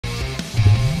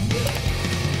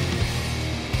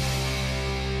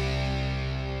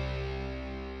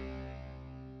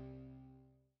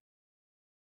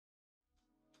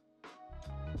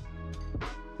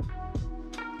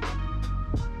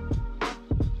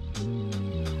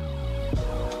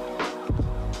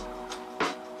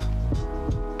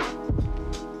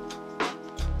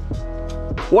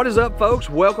What is up, folks?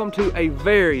 Welcome to a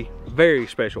very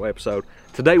special episode.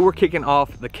 Today we're kicking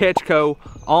off the Catchco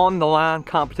on the line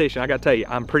competition. I gotta tell you,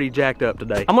 I'm pretty jacked up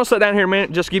today. I'm gonna sit down here a minute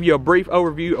and just give you a brief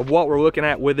overview of what we're looking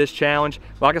at with this challenge.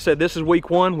 Like I said, this is week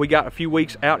one. We got a few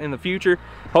weeks out in the future.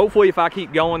 Hopefully, if I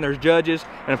keep going, there's judges,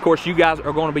 and of course you guys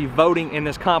are going to be voting in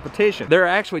this competition. There are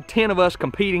actually 10 of us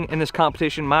competing in this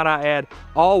competition, might I add,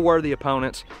 all worthy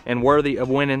opponents and worthy of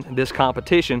winning this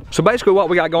competition. So basically what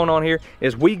we got going on here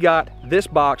is we got this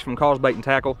box from Carl's Bait and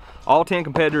Tackle. All 10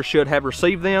 competitors should have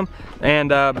received them, and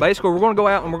basically we're going to go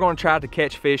out and we're going to try to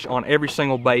catch fish on every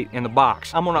single bait in the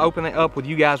box. I'm going to open it up with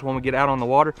you guys when we get out on the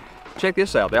water. Check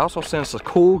this out. They also sent us a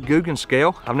cool Googan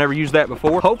scale. I've never used that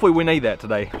before. Hopefully we need that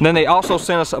today. And then they also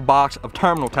sent us a box of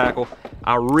terminal tackle.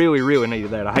 I really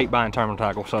needed that. I hate buying terminal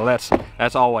tackle, so that's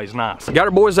always nice. Got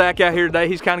our boy Zach out here today.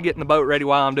 He's kind of getting the boat ready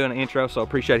while I'm doing the intro, so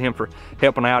appreciate him for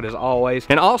helping out as always.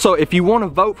 And also, if you want to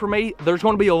vote for me, there's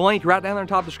going to be a link right down there in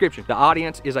the top description. The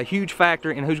audience is a huge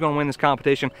factor in who's going to win this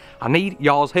competition. I need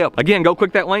y'all's help. Again, go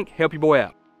click that link, help your boy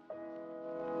out.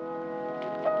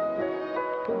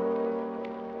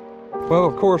 Well,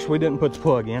 of course, we didn't put the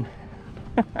plug in.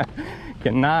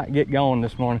 Cannot get going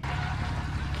this morning.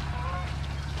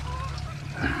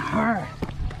 All right,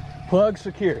 plug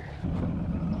secure.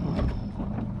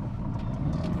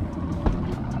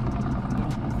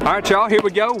 All right, y'all, here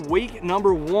we go. Week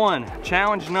number one,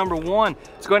 challenge number one.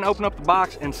 Let's go ahead and open up the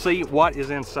box and see what is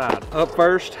inside. Up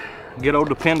first, good old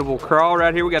dependable crawl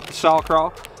right here. We got the saw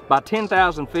crawl. By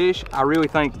 10,000 fish, I really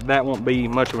think that won't be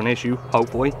much of an issue,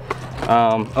 hopefully.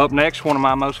 Up next, one of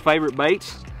my most favorite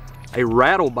baits, a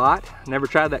rattle bite. Never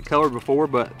tried that color before,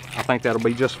 but I think that'll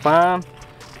be just fine.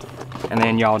 And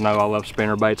then y'all know I love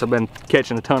spinner baits. I've been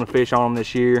catching a ton of fish on them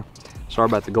this year. Sorry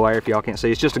about the glare if y'all can't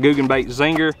see. It's just a Googan bait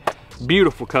Zinger.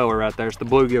 Beautiful color right there. It's the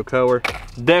bluegill color.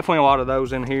 Definitely a lot of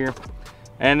those in here.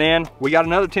 And then we got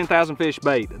another 10,000 fish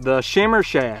bait, the shimmer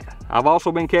shad. I've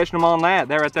also been catching them on that.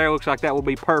 That right there looks like that will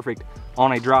be perfect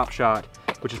on a drop shot,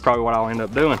 which is probably what I'll end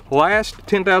up doing. Last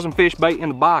 10,000 fish bait in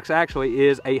the box actually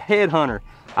is a headhunter.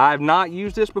 I've not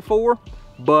used this before,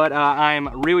 but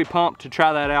I'm really pumped to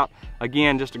try that out.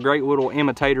 Again, just a great little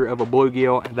imitator of a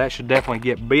bluegill. That should definitely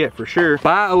get bit for sure.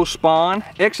 Biospawn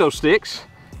Exo Sticks.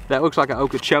 That looks like an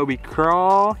Okeechobee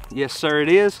crawl. Yes, sir, it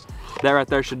is. That right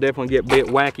there should definitely get bit.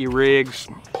 Wacky rigs,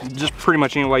 just pretty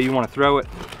much any way you want to throw it,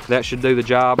 that should do the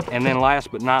job. And then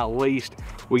last but not least,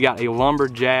 we got a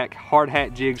lumberjack hard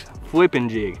hat jigs flipping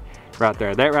jig right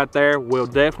there. That right there will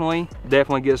definitely get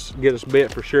us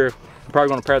bit for sure. I'm probably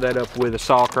going to pair that up with a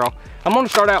saw crawl. I'm going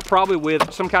to start out probably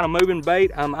with some kind of moving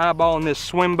bait. I'm eyeballing this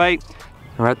swim bait.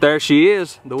 Right there she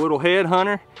is, the little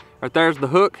headhunter. Right there's the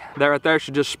hook. That right there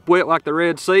should just split like the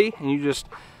Red Sea, and you just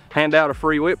hand out a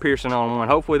free whip piercing on one.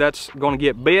 Hopefully that's going to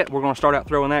get bit. We're going to start out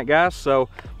throwing that, guys. So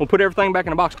we'll put everything back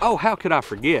in the box. Oh, how could I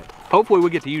forget? Hopefully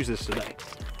we get to use this today.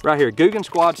 Right here, Googan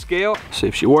Squad scale. See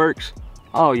if she works.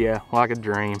 Oh yeah, like a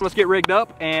dream. Let's get rigged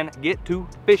up and get to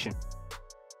fishing.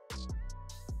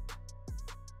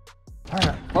 All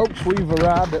right, folks, we've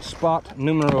arrived at spot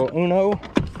numero uno.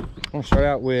 I'm gonna start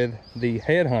out with the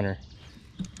headhunter.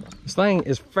 This thing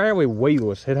is fairly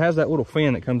weedless. It has that little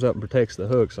fin that comes up and protects the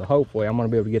hook, so hopefully I'm gonna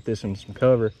be able to get this in some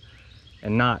cover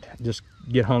and not just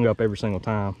get hung up every single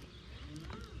time.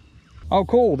 Oh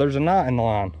cool, there's a knot in the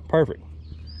line. Perfect.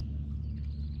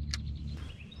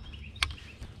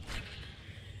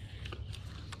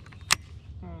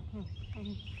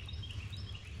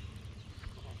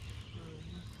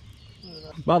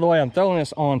 By the way, I'm throwing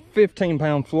this on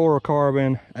 15-pound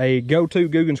fluorocarbon, a go-to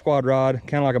Googan Squad rod,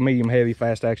 kind of like a medium heavy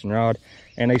fast action rod,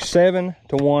 and a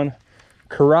 7-to-1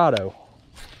 Corrado.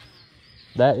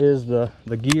 That is the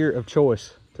gear of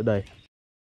choice today.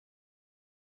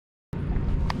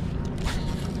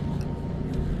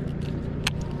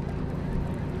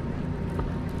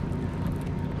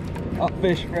 Oh,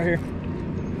 fish right here.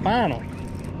 Finally.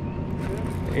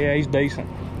 Yeah, he's decent.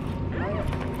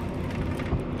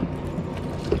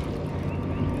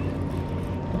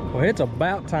 Well, it's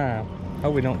about time.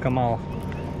 Hope we don't come off.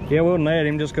 Yeah, we'll net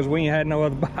him just because we ain't had no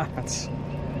other bites.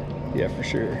 Yeah, for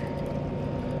sure.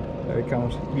 There he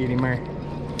comes. Get him there.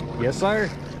 Yes, sir.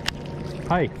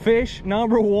 Hey, fish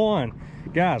number one.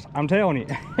 Guys, I'm telling you,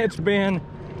 it's been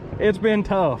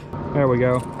tough. There we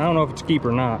go. I don't know if it's a keeper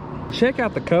or not. Check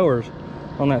out the colors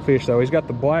on that fish though. He's got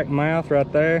the black mouth right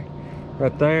there,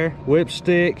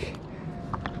 lipstick.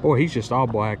 Boy, he's just all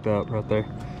blacked up right there.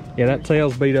 Yeah, that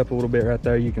tail's beat up a little bit right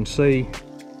there, you can see.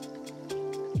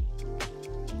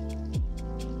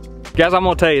 Guys, I'm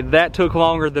gonna tell you, that took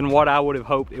longer than what I would have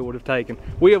hoped it would have taken.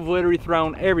 We have literally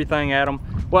thrown everything at them.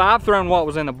 Well, I've thrown what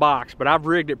was in the box, but I've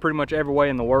rigged it pretty much every way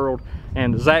in the world.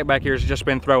 And Zach back here has just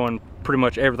been throwing pretty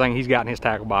much everything he's got in his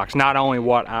tackle box. Not only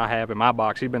what I have in my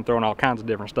box, he's been throwing all kinds of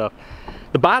different stuff.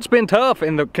 The bite's been tough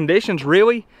and the conditions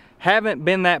really haven't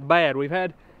been that bad. We've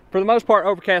had, for the most part,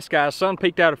 overcast skies. Sun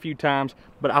peaked out a few times,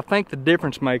 but I think the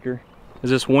difference maker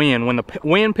is this wind. When the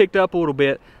wind picked up a little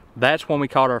bit, that's when we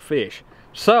caught our fish.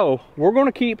 So we're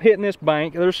gonna keep hitting this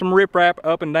bank. There's some riprap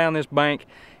up and down this bank,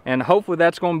 and hopefully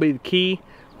that's gonna be the key.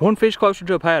 One fish closer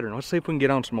to a pattern. Let's see if we can get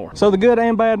on some more. So the good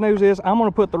and bad news is I'm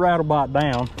gonna put the rattle bite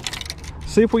down,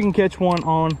 see if we can catch one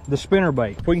on the spinner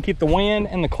bait. If we can keep the wind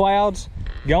and the clouds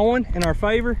going in our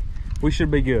favor, we should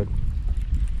be good.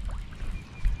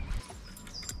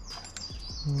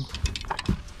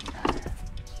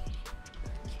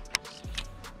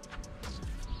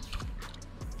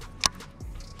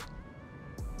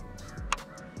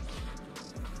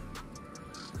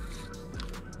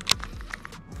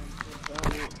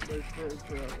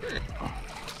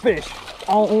 Fish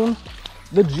on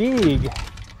the jig,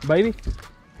 baby.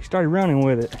 He started running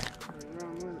with it.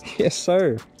 Yes,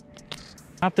 sir.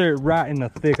 Out there right in the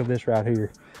thick of this right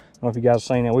here. I don't know if you guys have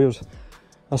seen that. We was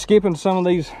skipping some of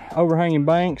these overhanging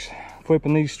banks,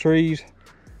 flipping these trees.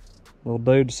 Little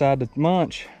dude decided to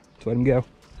munch. Let's let him go.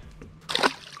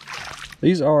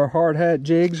 These are hard hat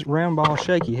jigs, round ball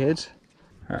shaky heads.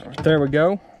 All right, there we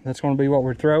go. That's going to be what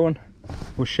we're throwing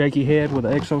with shaky head with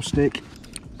an exo stick.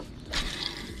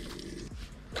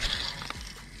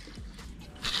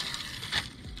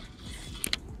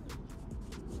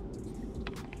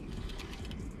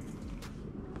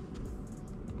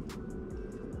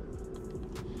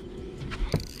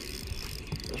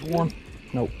 There's one.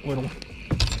 Nope, little.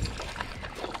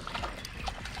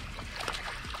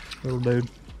 Little dude.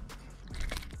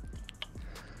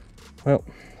 Well,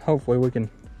 hopefully we can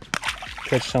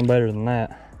catch some better than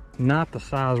that. Not the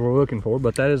size we're looking for,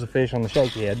 but that is a fish on the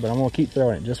shaky head, but I'm gonna keep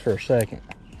throwing it just for a second.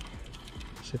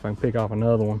 See if I can pick off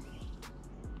another one.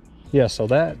 Yeah, so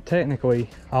that technically,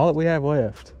 all that we have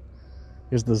left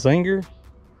is the zinger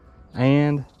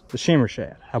and the shimmer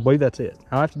shad. I believe that's it.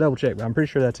 I'll have to double check, but I'm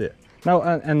pretty sure that's it. No,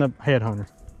 and the headhunter.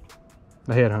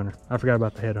 The headhunter. I forgot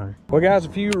about the headhunter. Well guys,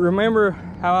 if you remember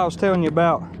how I was telling you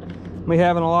about me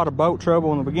having a lot of boat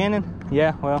trouble in the beginning,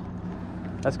 yeah, well,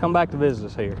 that's come back to visit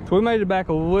us here. So we made it back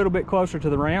a little bit closer to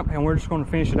the ramp, and we're just going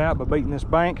to finish it out by beating this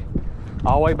bank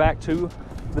all the way back to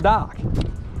the dock.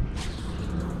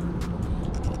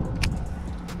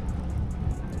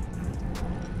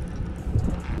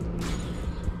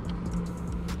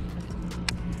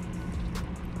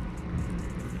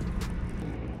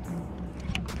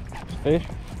 Fish?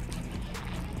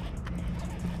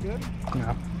 Good?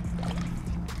 No.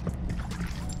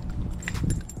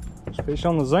 There's fish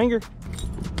on the zinger.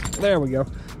 There we go.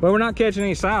 Well, we're not catching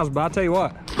any size, but I'll tell you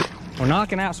what, we're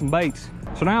knocking out some baits.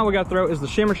 So now we got to throw is the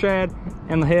shimmer shad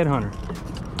and the headhunter.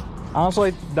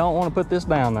 Honestly, don't want to put this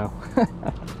down though.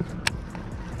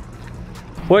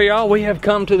 Well, y'all, we have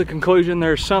come to the conclusion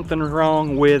there's something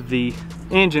wrong with the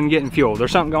engine getting fuel.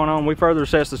 There's something going on. We further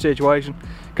assessed the situation,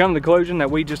 come to the conclusion that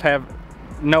we just have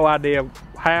no idea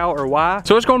how or why.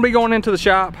 So it's going to be going into the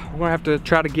shop. We're going to have to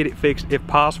try to get it fixed if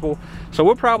possible. So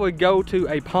we'll probably go to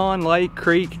a pond, lake,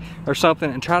 creek, or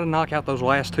something and try to knock out those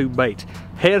last two baits.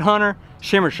 Headhunter,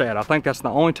 shimmer shad. I think that's the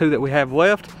only two that we have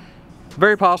left.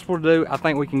 Very possible to do. I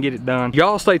think we can get it done.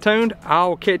 Y'all stay tuned.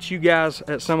 I'll catch you guys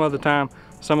at some other time,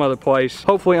 some other place,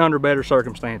 hopefully under better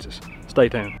circumstances. Stay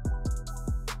tuned.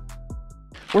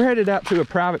 We're headed out to a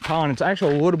private pond. It's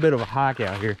actually a little bit of a hike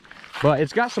out here, but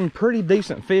it's got some pretty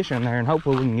decent fish in there, and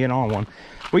hopefully we can get on one.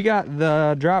 We got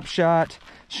the drop shot,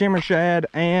 shimmer shad,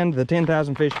 and the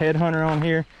 10,000 fish headhunter on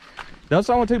here. Those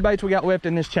are the only two baits we got left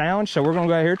in this challenge, so we're gonna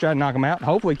go out here, try to knock them out, and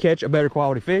hopefully catch a better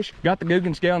quality fish. Got the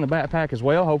Guggen scale in the backpack as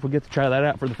well. Hopefully get to try that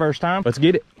out for the first time. Let's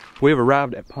get it. We've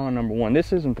arrived at pond number one.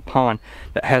 This isn't the pond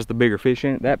that has the bigger fish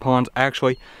in it. That pond's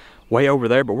actually way over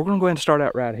there, but we're gonna go ahead and start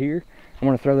out right here. I'm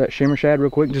gonna throw that shimmer shad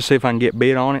real quick and just see if I can get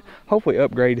bit on it. Hopefully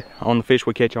upgrade on the fish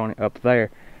we catch on it up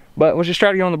there. But let's just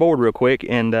try to get on the board real quick,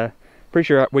 and pretty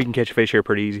sure we can catch a fish here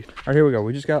pretty easy. All right, here we go.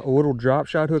 We just got a little drop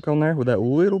shot hook on there with that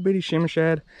little bitty shimmer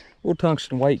shad, little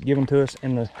tungsten weight given to us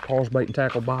in the Paul's Bait and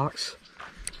Tackle box.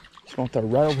 Just gonna throw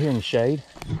right over here in the shade.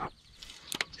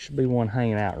 Should be one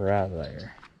hanging out right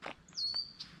there.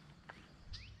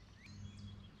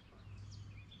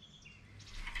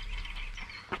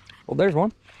 Well, there's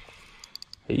one.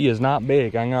 He is not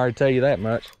big, I can already tell you that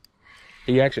much.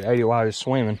 He actually ate it while he was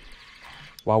swimming,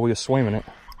 while we were swimming it.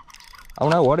 Oh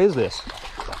no, what is this?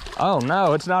 Oh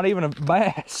no, it's not even a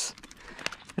bass.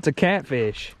 It's a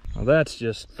catfish. Well, that's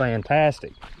just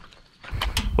fantastic.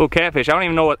 Little catfish, I don't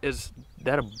even know what, is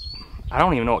that a I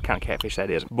don't even know what kind of catfish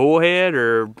that is. Bullhead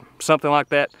or something like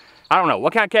that. I don't know.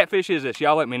 What kind of catfish is this?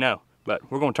 Y'all let me know. But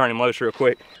we're gonna turn him loose real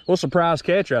quick. Little surprise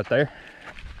catch right there.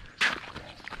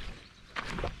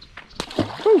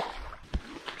 Woo. All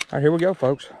right, here we go,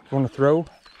 folks. We're gonna throw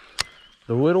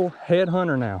the little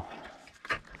headhunter now.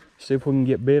 See if we can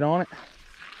get bit on it.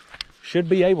 Should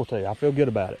be able to. I feel good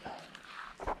about it.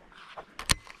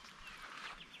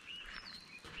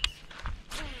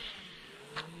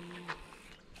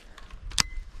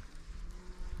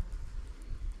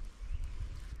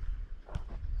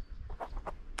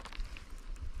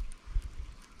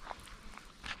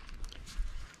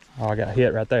 Oh, I got a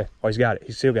hit right there. Oh, he's got it.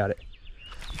 He's still got it.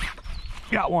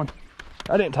 Got one.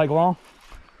 That didn't take long.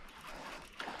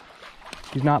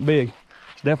 He's not big.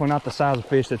 It's definitely not the size of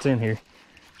fish that's in here.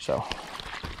 So,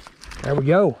 there we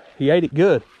go. He ate it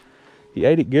good. He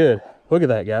ate it good. Look at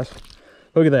that, guys.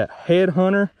 Look at that.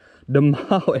 Headhunter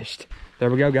demolished.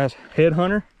 There we go, guys.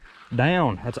 Headhunter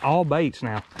down. That's all baits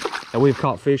now that we've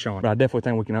caught fish on. But I definitely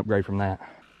think we can upgrade from that.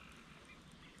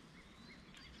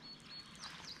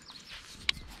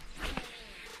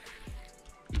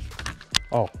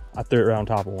 Oh, I threw it right on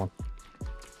top of one.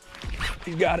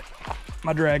 He's got it.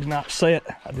 My drag's not set.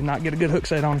 I did not get a good hook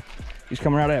set on him. He's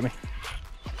coming right at me.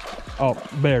 Oh,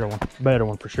 better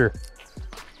one for sure.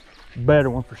 Better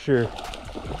one for sure.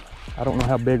 I don't know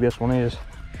how big this one is.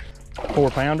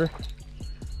 4-pounder.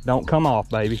 Don't come off,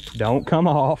 baby. Don't come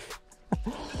off.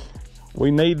 We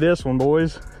need this one,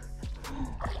 boys.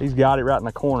 He's got it right in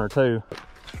the corner too.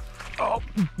 Oh,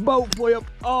 boat flip.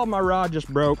 Oh, my rod just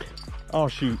broke. Oh,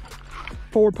 shoot.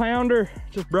 4-pounder,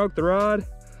 just broke the rod.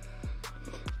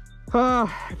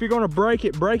 If you're gonna break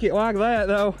it like that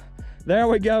though. There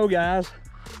we go, guys.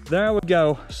 There we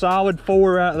go. Solid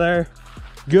 4 right there.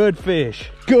 Good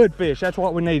fish. Good fish. That's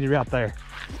what we needed right there.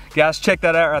 Guys, check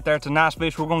that out right there. It's a nice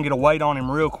fish. We're gonna get a weight on him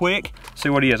real quick. See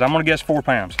what he is. I'm gonna guess 4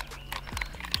 pounds.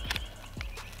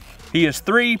 He is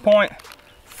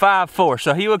 3.54.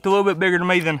 So he looked a little bit bigger to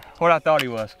me than what I thought he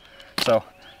was. So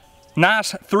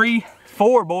nice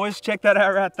 3.4, boys. Check that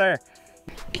out right there.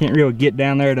 Can't really get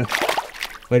down there to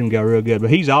let him go real good, but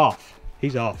he's off.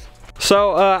 He's off.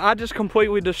 So I just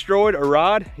completely destroyed a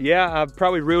rod. Yeah, I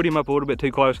probably reeled him up a little bit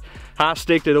too close. I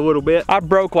sticked it a little bit. I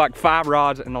broke like 5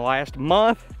 rods in the last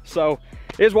month. So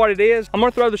it is what it is. I'm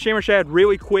gonna throw the shimmer shad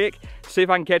really quick, see if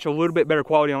I can catch a little bit better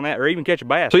quality on that, or even catch a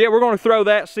bass. So yeah, we're gonna throw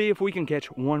that, see if we can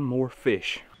catch one more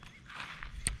fish.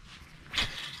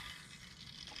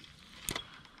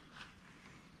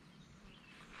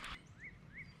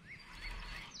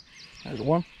 There's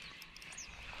one.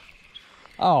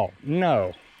 Oh,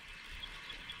 no.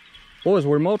 Boys,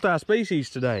 we're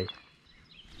multi-species today.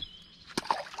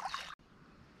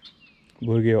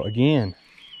 Bluegill again.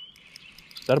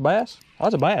 Is that a bass? Oh,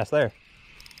 that's a bass there.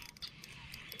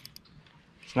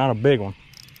 It's not a big one.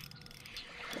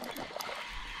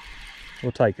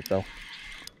 We'll take it though.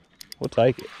 We'll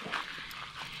take it.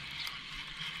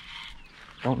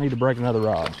 Don't need to break another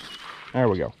rod. There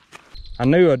we go. I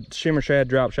knew a shimmer shad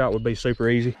drop shot would be super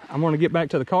easy. I'm gonna get back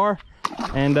to the car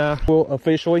and we'll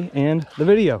officially end the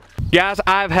video. Guys,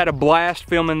 I've had a blast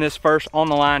filming this first On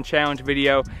The Line challenge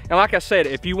video. And like I said,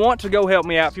 if you want to go help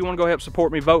me out, if you want to go help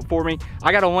support me, vote for me,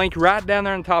 I got a link right down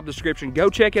there in the top of the description. Go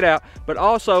check it out. But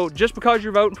also, just because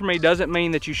you're voting for me doesn't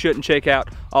mean that you shouldn't check out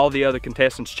all the other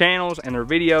contestants' channels and their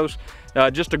videos.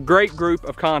 Just a great group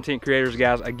of content creators,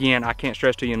 guys. Again, I can't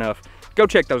stress to you enough. Go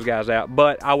check those guys out,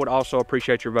 but I would also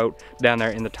appreciate your vote down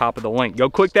there in the top of the link. Go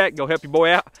click that, go help your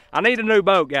boy out. I need a new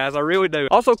boat, guys, I really do.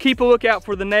 Also, keep a lookout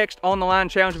for the next On The Line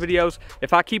challenge videos.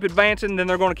 If I keep advancing, then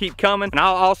they're gonna keep coming, and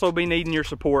I'll also be needing your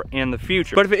support in the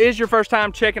future. But if it is your first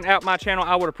time checking out my channel,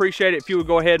 I would appreciate it if you would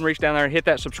go ahead and reach down there and hit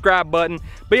that subscribe button.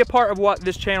 Be a part of what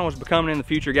this channel is becoming in the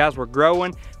future, guys. We're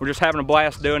growing, we're just having a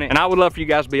blast doing it, and I would love for you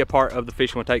guys to be a part of the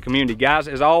Fishing with Tate community. Guys,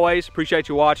 as always, appreciate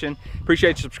you watching,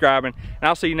 appreciate you subscribing, and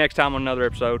I'll see you next time on another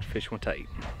episode of Fishing with Tate.